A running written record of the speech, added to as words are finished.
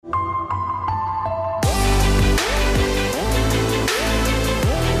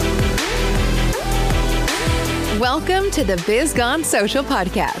Welcome to the Biz Gone Social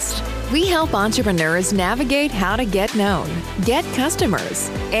podcast. We help entrepreneurs navigate how to get known, get customers,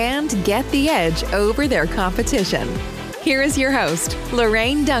 and get the edge over their competition. Here is your host,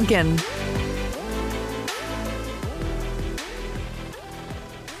 Lorraine Duncan.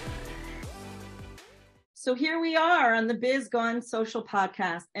 So here we are on the Biz Gone Social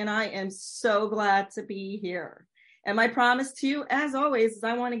podcast, and I am so glad to be here. And my promise to you, as always, is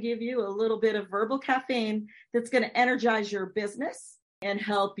I want to give you a little bit of verbal caffeine that's going to energize your business and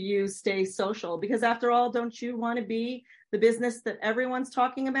help you stay social. Because after all, don't you want to be the business that everyone's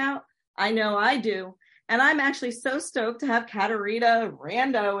talking about? I know I do. And I'm actually so stoked to have Katerina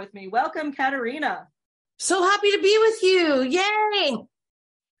Rando with me. Welcome, Katerina. So happy to be with you. Yay.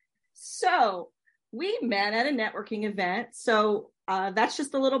 So we met at a networking event. So that's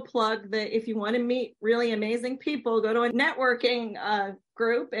just a little plug that if you want to meet really amazing people, go to a networking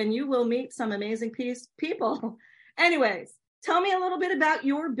group and you will meet some amazing people. Anyways, tell me a little bit about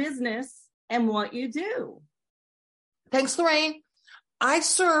your business and what you do. Thanks, Lorraine. I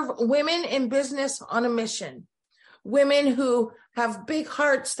serve women in business on a mission. Women who have big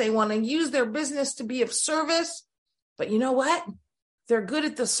hearts. They want to use their business to be of service. But you know what? They're good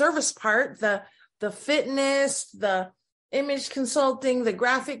at the service part, the fitness, the image consulting, the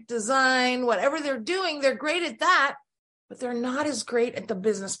graphic design, whatever they're doing, they're great at that, but they're not as great at the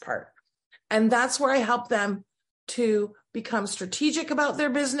business part. And that's where I help them to become strategic about their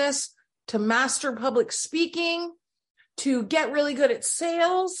business, to master public speaking, to get really good at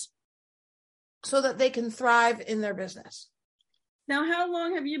sales so that they can thrive in their business. Now, how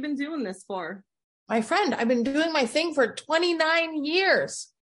long have you been doing this for? My friend, I've been doing my thing for 29 years.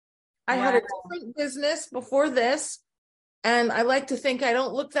 I had a different business before this. And I like to think I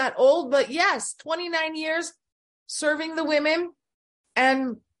don't look that old, but yes, 29 years serving the women.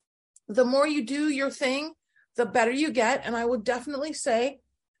 And the more you do your thing, the better you get. And I would definitely say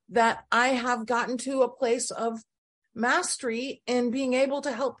that I have gotten to a place of mastery in being able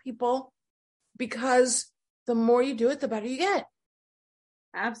to help people, because the more you do it, the better you get.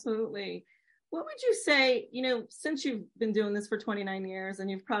 Absolutely. What would you say, since you've been doing this for 29 years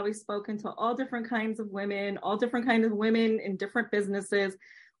and you've probably spoken to all different kinds of women in different businesses,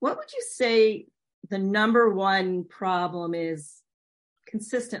 what would you say the number one problem is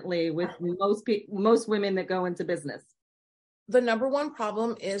consistently with most women that go into business? The number one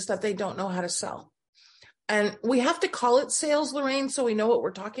problem is that they don't know how to sell. And we have to call it sales, Lorraine, so we know what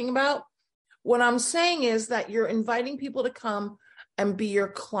we're talking about. What I'm saying is that you're inviting people to come and be your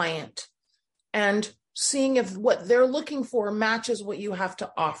client, and seeing if what they're looking for matches what you have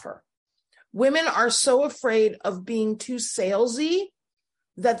to offer. Women are so afraid of being too salesy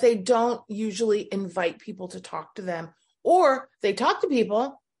that they don't usually invite people to talk to them, or they talk to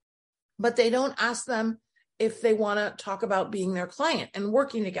people, but they don't ask them if they want to talk about being their client and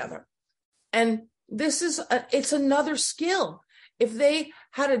working together. And it's another skill. If they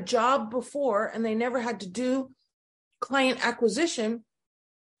had a job before and they never had to do client acquisition,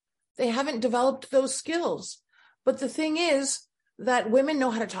 they haven't developed those skills. But the thing is that women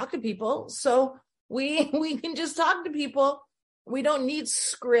know how to talk to people. So we can just talk to people. We don't need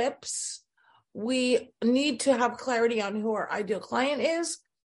scripts. We need to have clarity on who our ideal client is.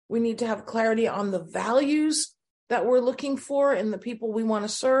 We need to have clarity on the values that we're looking for in the people we want to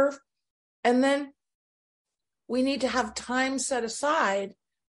serve. And then we need to have time set aside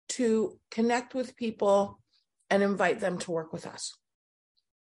to connect with people and invite them to work with us.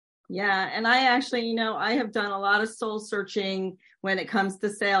 Yeah. And I actually, I have done a lot of soul searching when it comes to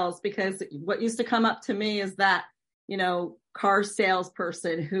sales, because what used to come up to me is that, car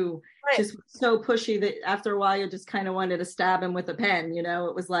salesperson who just was so pushy that after a while you just kind of wanted to stab him with a pen.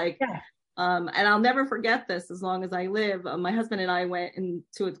 It was like, and I'll never forget this as long as I live. My husband and I went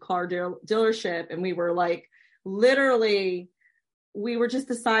into a car dealership, and we were like, literally, we were just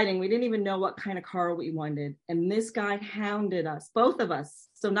deciding, we didn't even know what kind of car we wanted. And this guy hounded us, both of us.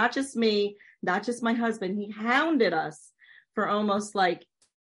 So not just me, not just my husband, he hounded us for almost like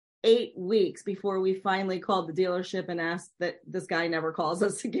 8 weeks before we finally called the dealership and asked that this guy never calls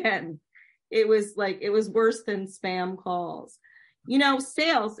us again. It was worse than spam calls.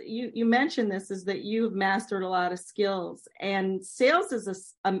 Sales, you mentioned this, is that you've mastered a lot of skills, and sales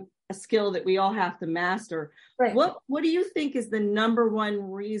is a skill that we all have to master. Right. What do you think is the number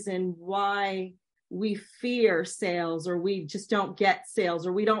one reason why we fear sales, or we just don't get sales,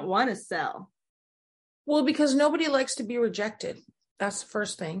 or we don't want to sell? Well, because nobody likes to be rejected. That's the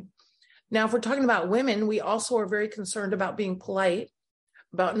first thing. Now, if we're talking about women, we also are very concerned about being polite,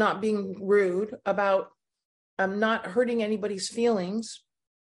 about not being rude, about not hurting anybody's feelings.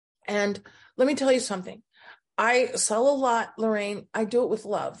 And let me tell you something. I sell a lot, Lorraine. I do it with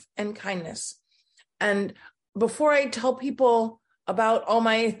love and kindness. And before I tell people about all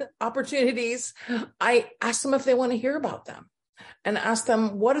my opportunities, I ask them if they want to hear about them and ask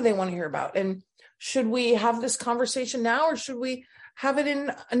them, what do they want to hear about? And should we have this conversation now, or should we have it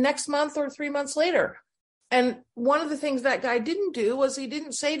in next month or 3 months later? And one of the things that guy didn't do was he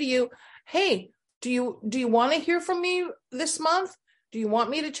didn't say to you, hey, do you want to hear from me this month? Do you want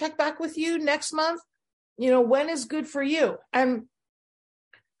me to check back with you next month? When is good for you? And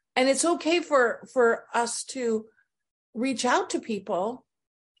it's okay for us to reach out to people,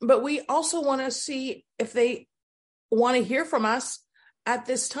 but we also want to see if they want to hear from us at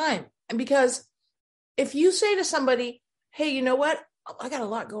this time. And because if you say to somebody, hey, you know what? I got a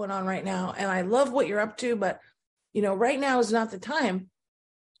lot going on right now, and I love what you're up to, but right now is not the time.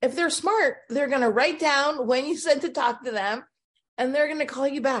 If they're smart, they're going to write down when you said to talk to them, and they're going to call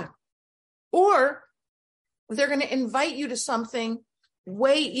you back. Or they're going to invite you to something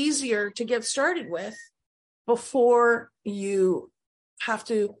way easier to get started with before you have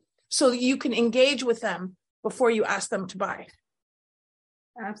to, so that you can engage with them before you ask them to buy.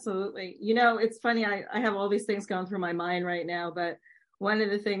 Absolutely. It's funny. I have all these things going through my mind right now, but one of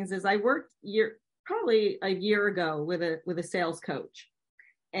the things is I worked probably a year ago with a sales coach,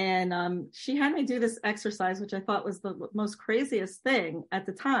 and she had me do this exercise, which I thought was the most craziest thing at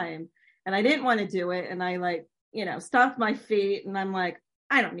the time. And I didn't want to do it. And I stomped my feet, and I'm like,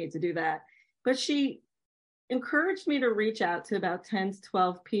 I don't need to do that. But she encouraged me to reach out to about 10 to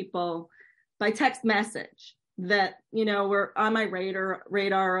 12 people by text message that, were on my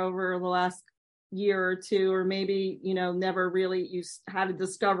radar over the last year or two, or maybe, never really had a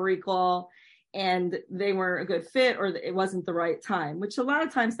discovery call and they weren't a good fit, or it wasn't the right time, which a lot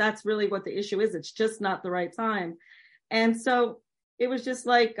of times that's really what the issue is. It's just not the right time. And so it was just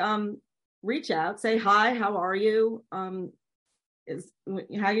like, reach out, say, hi, how are you? How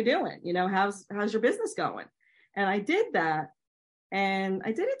you doing? How's your business going? And I did that. And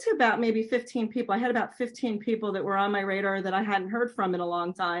I did it to about maybe 15 people. I had about 15 people that were on my radar that I hadn't heard from in a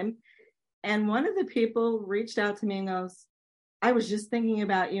long time. And one of the people reached out to me and goes, I was just thinking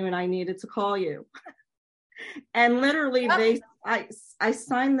about you and I needed to call you. And literally I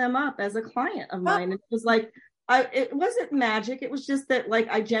signed them up as a client of mine. It was like, it wasn't magic. It was just that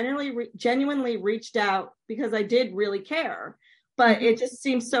I genuinely reached out because I did really care. But it just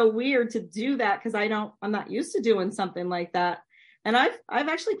seems so weird to do that because I'm not used to doing something like that. And I've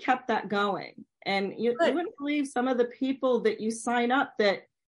actually kept that going. And you wouldn't believe some of the people that you sign up that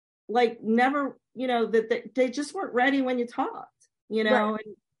never, that they just weren't ready when you talked, right.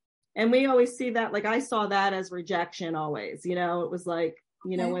 And we always see that, I saw that as rejection always, it was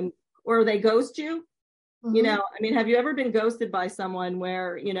or they ghost you, have you ever been ghosted by someone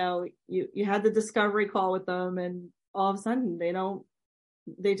where, you had the discovery call with them and all of a sudden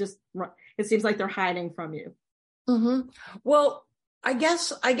it seems like they're hiding from you. Mm-hmm. Well, I guess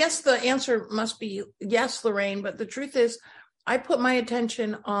the answer must be yes, Lorraine, but the truth is I put my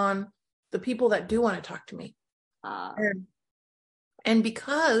attention on the people that do want to talk to me. And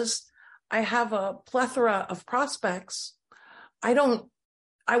because I have a plethora of prospects, I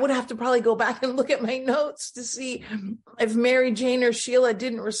would have to probably go back and look at my notes to see if Mary Jane or Sheila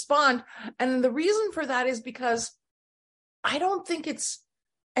didn't respond. And the reason for that is because I don't think it's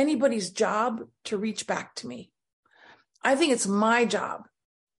anybody's job to reach back to me. I think it's my job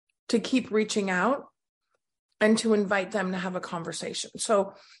to keep reaching out and to invite them to have a conversation.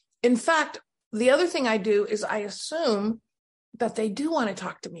 So, in fact, the other thing I do is I assume that they do want to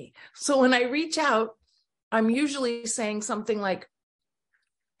talk to me. So when I reach out, I'm usually saying something like,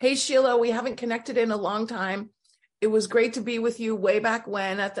 hey, Sheila, we haven't connected in a long time. It was great to be with you way back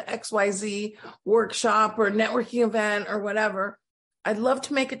when at the XYZ workshop or networking event or whatever. I'd love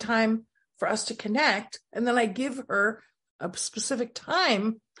to make a time for us to connect. And then I give her a specific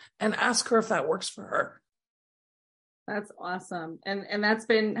time and ask her if that works for her. That's awesome. And that's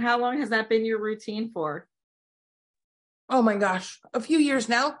been, how long has that been your routine for? Oh my gosh, a few years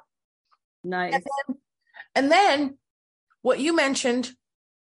now. Nice. And then what you mentioned,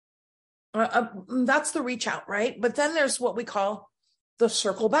 that's the reach out, right? But then there's what we call the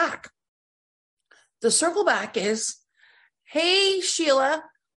circle back. The circle back is, hey, Sheila,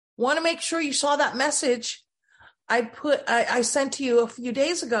 want to make sure you saw that message I sent to you a few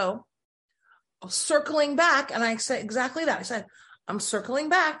days ago, circling back. And I said exactly that. I said, I'm circling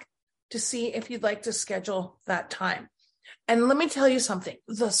back to see if you'd like to schedule that time. And let me tell you something.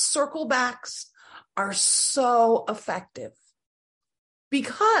 The circle backs are so effective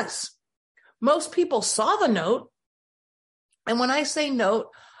because most people saw the note. And when I say note,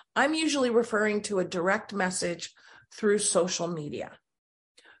 I'm usually referring to a direct message through social media,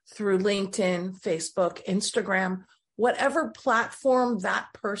 through LinkedIn, Facebook, Instagram, whatever platform that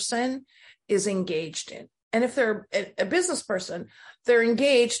person is engaged in. And if they're a business person, they're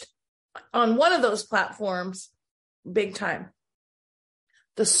engaged on one of those platforms big time.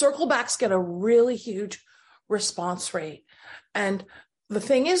 The circle backs get a really huge response rate. And the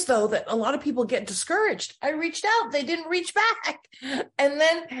thing is, though, that a lot of people get discouraged. I reached out, they didn't reach back.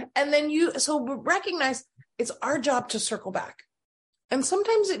 So recognize it's our job to circle back. And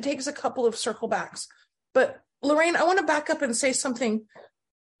sometimes it takes a couple of circle backs. But Lorraine, I want to back up and say something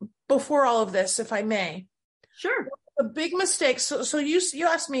before all of this, if I may. Sure. The big mistake. So you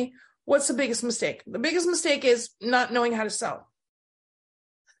asked me, what's the biggest mistake? The biggest mistake is not knowing how to sell.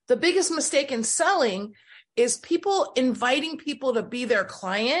 The biggest mistake in selling is people inviting people to be their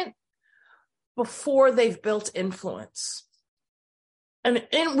client before they've built influence. And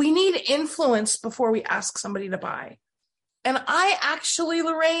we need influence before we ask somebody to buy. And I actually,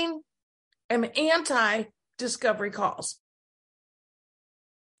 Lorraine, am anti-discovery calls.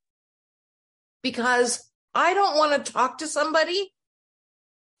 Because I don't want to talk to somebody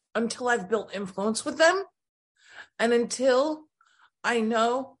until I've built influence with them and until I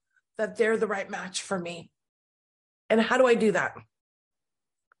know that they're the right match for me. And how do I do that?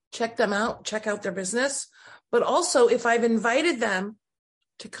 Check them out, check out their business. But also, if I've invited them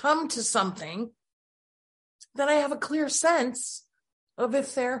to come to something, then I have a clear sense of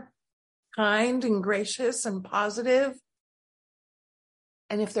if they're kind and gracious and positive.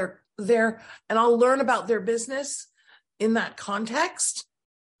 And if they're there, and I'll learn about their business in that context.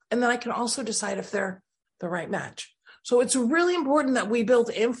 And then I can also decide if they're the right match. So it's really important that we build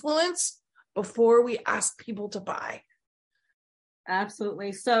influence before we ask people to buy.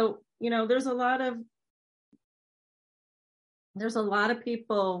 Absolutely. So, there's a lot of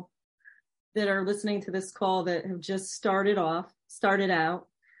people that are listening to this call that have just started out.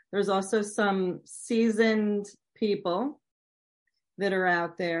 There's also some seasoned people that are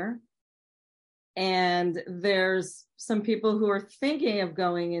out there. And there's some people who are thinking of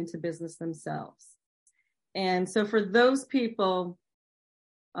going into business themselves. And so for those people,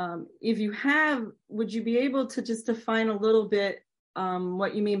 would you be able to just define a little bit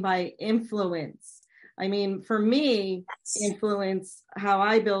what you mean by influence? I mean, for me, influence, how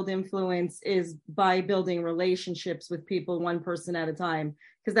I build influence is by building relationships with people, one person at a time,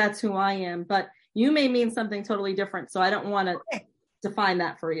 because that's who I am. But you may mean something totally different. So I don't want to define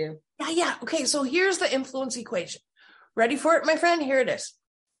that for you. Yeah. Okay. So here's the influence equation. Ready for it, my friend? Here it is.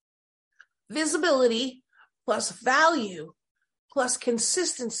 Visibility plus value plus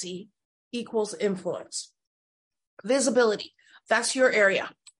consistency equals influence. Visibility. That's your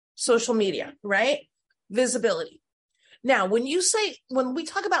area. Social media, right? Visibility. Now, when we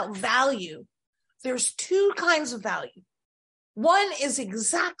talk about value, there's two kinds of value. One is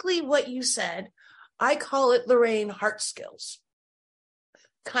exactly what you said. I call it, Lorraine, heart skills.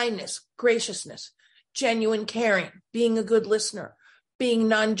 Kindness, graciousness, genuine caring, being a good listener, being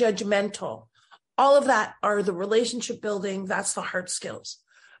non-judgmental. All of that are the relationship building. That's the hard skills.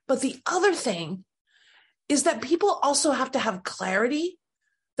 But the other thing is that people also have to have clarity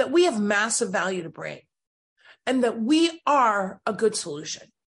that we have massive value to bring and that we are a good solution.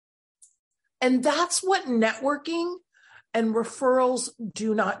 And that's what networking and referrals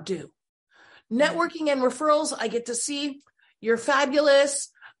do not do. Networking and referrals, I get to see you're fabulous.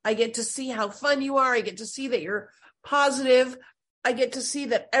 I get to see how fun you are. I get to see that you're positive. I get to see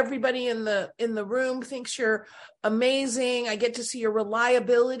that everybody in the room thinks you're amazing. I get to see your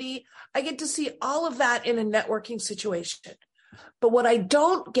reliability. I get to see all of that in a networking situation. But what I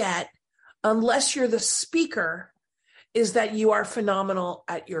don't get, unless you're the speaker, is that you are phenomenal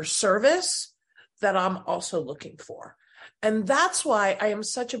at your service that I'm also looking for. And that's why I am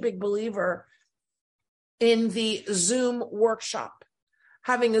such a big believer in the Zoom workshop,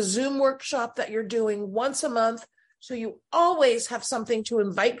 having a Zoom workshop that you're doing once a month. So you always have something to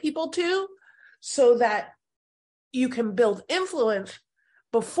invite people to so that you can build influence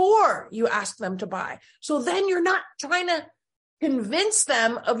before you ask them to buy. So then you're not trying to convince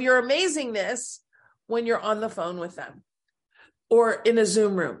them of your amazingness when you're on the phone with them or in a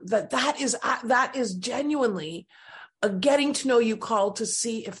Zoom room. That is genuinely a getting to know you call to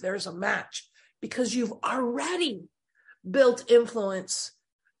see if there's a match, because you've already built influence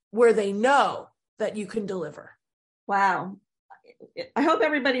where they know that you can deliver. Wow. I hope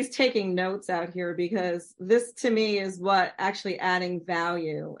everybody's taking notes out here, because this to me is what actually adding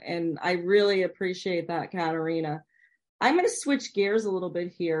value. And I really appreciate that, Katerina. I'm going to switch gears a little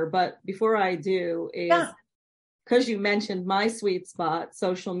bit here, but before I do, because you mentioned my sweet spot,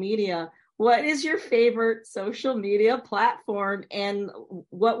 social media. What is your favorite social media platform, and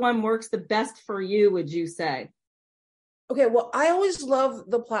what one works the best for you, would you say? Okay, well, I always love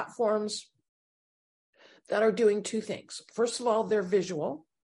the platforms that are doing two things. First of all, they're visual.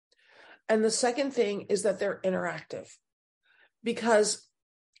 And the second thing is that they're interactive, because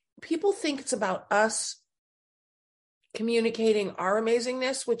people think it's about us communicating our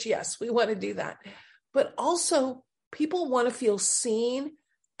amazingness, which, yes, we want to do that. But also, people want to feel seen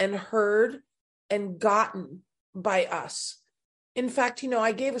and heard and gotten by us. In fact,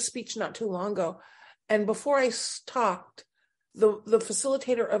 I gave a speech not too long ago, and before I talked, the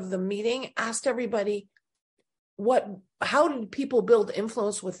facilitator of the meeting asked everybody, how did people build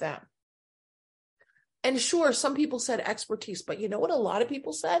influence with them? And sure, some people said expertise, but you know what a lot of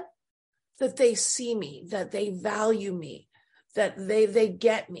people said? That they see me, that they value me, that they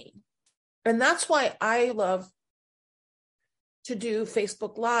get me. And that's why I love to do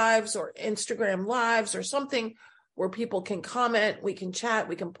Facebook Lives or Instagram Lives or something where people can comment, we can chat,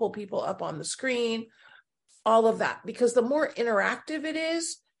 we can pull people up on the screen, all of that. Because the more interactive it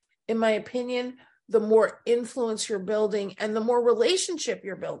is, in my opinion, the more influence you're building and the more relationship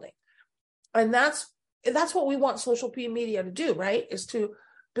you're building. And that's what we want social media to do, right? Is to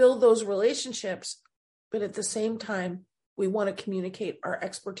build those relationships, but at the same time, we want to communicate our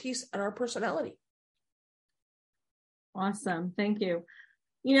expertise and our personality. Awesome. Thank you.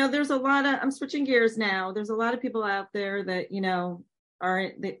 There's a lot of, I'm switching gears now. There's a lot of people out there that,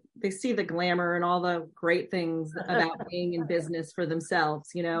 they see the glamour and all the great things about being in business for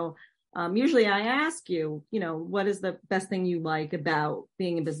themselves. Usually I ask you, what is the best thing you like about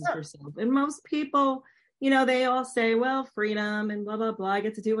being in business for yourself? And most people, they all say, well, freedom and blah, blah, blah. I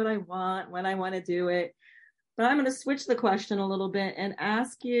get to do what I want when I want to do it. But I'm going to switch the question a little bit and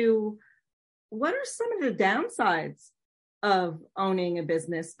ask you, what are some of the downsides of owning a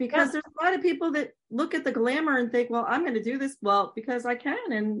business? Because there's a lot of people that look at the glamour and think, well, I'm going to do this, well, because I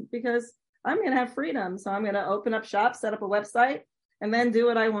can and because I'm going to have freedom. So I'm going to open up shop, set up a website, and then do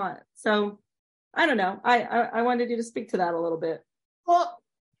what I want. So I don't know. I wanted you to speak to that a little bit. Well,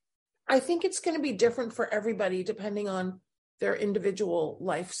 I think it's going to be different for everybody depending on their individual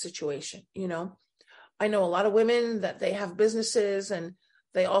life situation. I know a lot of women that they have businesses and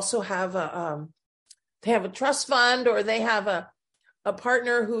they also have a trust fund, or they have a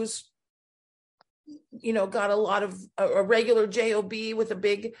partner who's, got a regular job with a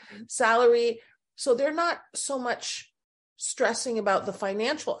big salary. So they're not so much stressing about the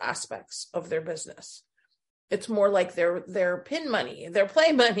financial aspects of their business. It's more like their pin money, their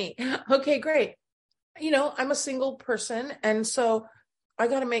play money. Okay, great. I'm a single person. And so I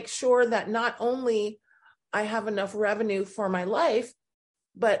got to make sure that not only I have enough revenue for my life,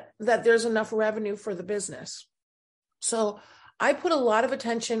 but that there's enough revenue for the business. So I put a lot of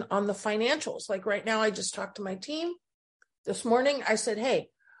attention on the financials. Like right now, I just talked to my team this morning. I said, hey,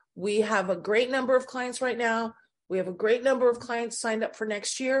 we have a great number of clients right now. We have a great number of clients signed up for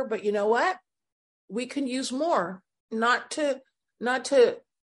next year, but you know what? We can use more, not to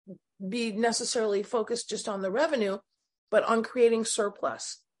be necessarily focused just on the revenue, but on creating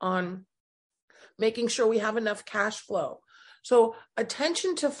surplus, on making sure we have enough cash flow. So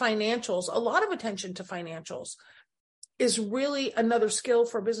attention to financials, a lot of attention to financials is really another skill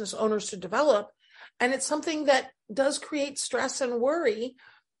for business owners to develop. And it's something that does create stress and worry.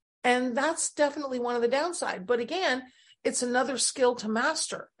 And that's definitely one of the downside. But again, it's another skill to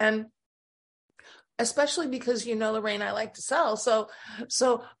master. And especially because, Lorraine, I like to sell. So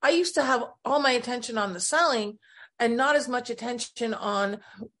I used to have all my attention on the selling and not as much attention on,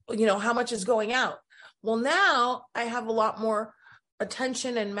 how much is going out. Well, now I have a lot more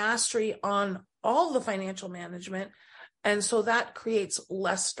attention and mastery on all the financial management. And so that creates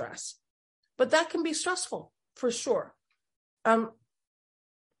less stress, but that can be stressful for sure. I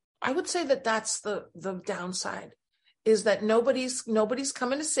would say that that's the downside, is that nobody's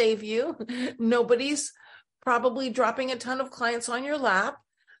coming to save you. Nobody's probably dropping a ton of clients on your lap,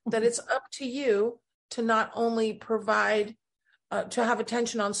 that it's up to you to not only provide, to have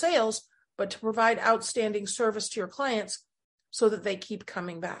attention on sales, but to provide outstanding service to your clients so that they keep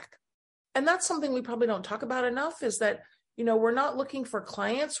coming back. And that's something we probably don't talk about enough, is that, we're not looking for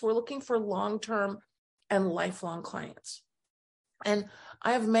clients, we're looking for long-term and lifelong clients. And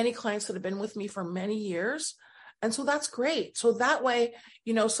I have many clients that have been with me for many years. And so that's great. So that way,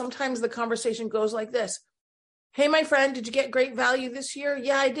 sometimes the conversation goes like this. Hey, my friend, did you get great value this year?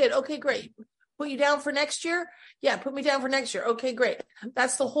 Yeah, I did. Okay, great. Put you down for next year? Yeah, put me down for next year. Okay, great.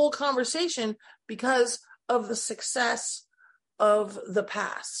 That's the whole conversation because of the success of the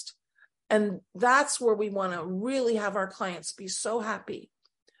past. And that's where we want to really have our clients be so happy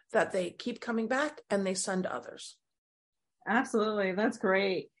that they keep coming back and they send others. Absolutely. That's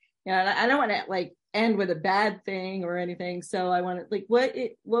great. Yeah. I don't want to like end with a bad thing or anything. So I want to like,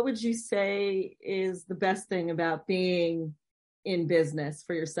 what would you say is the best thing about being in business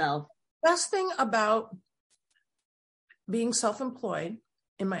for yourself? Best thing about being self-employed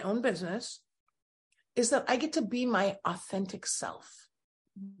in my own business is that I get to be my authentic self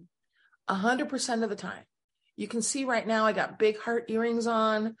 100% of the time. You can see right now I got big heart earrings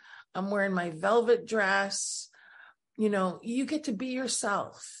on. I'm wearing my velvet dress. You know, you get to be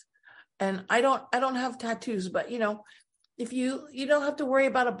yourself. And I don't have tattoos, but you know, if you don't have to worry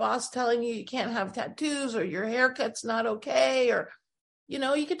about a boss telling you can't have tattoos or your haircut's not okay, or, you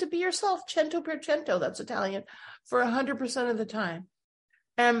know, you get to be yourself, cento per cento, that's Italian, for 100% of the time.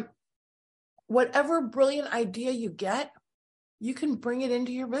 And whatever brilliant idea you get, you can bring it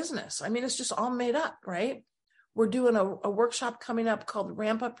into your business. I mean, it's just all made up, right? We're doing a workshop coming up called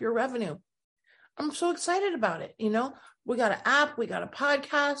Ramp Up Your Revenue. I'm so excited about it. You know, we got an app, we got a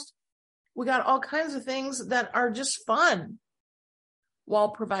podcast, we got all kinds of things that are just fun while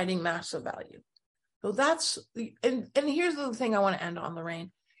providing massive value. So that's, and here's the thing I want to end on,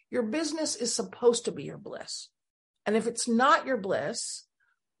 Lorraine. Your business is supposed to be your bliss. And if it's not your bliss,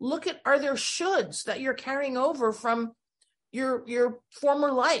 look at, are there shoulds that you're carrying over from your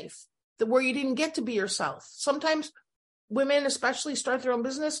former life that where you didn't get to be yourself? Sometimes women especially start their own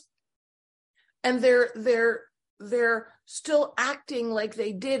business and they're still acting like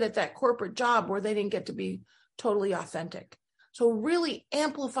they did at that corporate job where they didn't get to be totally authentic. So really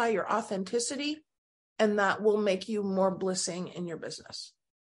amplify your authenticity, and that will make you more blissing in your business.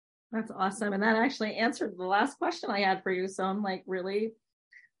 That's awesome. And that actually answered the last question I had for you. So I'm like really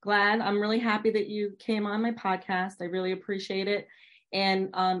glad. I'm really happy that you came on my podcast. I really appreciate it.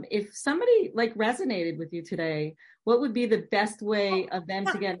 And if somebody like resonated with you today, what would be the best way of them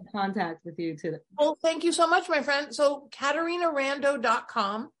to get in contact with you today? Well, thank you so much, my friend. So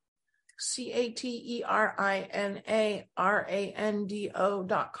CaterinaRando.com,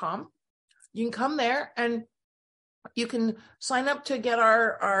 CaterinaRando.com. You can come there and you can sign up to get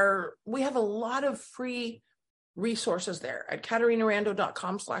we have a lot of free resources there at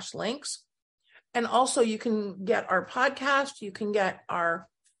CaterinaRando.com/links. And also you can get our podcast. You can get our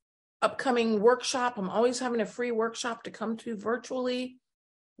upcoming workshop. I'm always having a free workshop to come to virtually.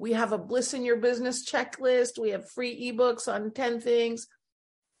 We have a Bliss in Your Business checklist. We have free ebooks on 10 things.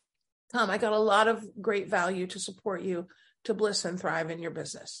 Come, I got a lot of great value to support you to bliss and thrive in your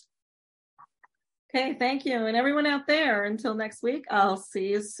business. Okay, thank you. And everyone out there, until next week, I'll see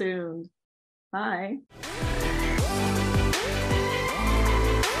you soon. Bye.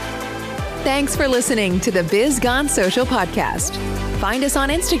 Thanks for listening to the Biz Gone Social podcast. Find us on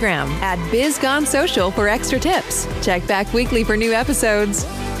Instagram at Biz Gone Social for extra tips. Check back weekly for new episodes.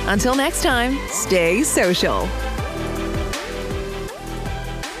 Until next time, stay social.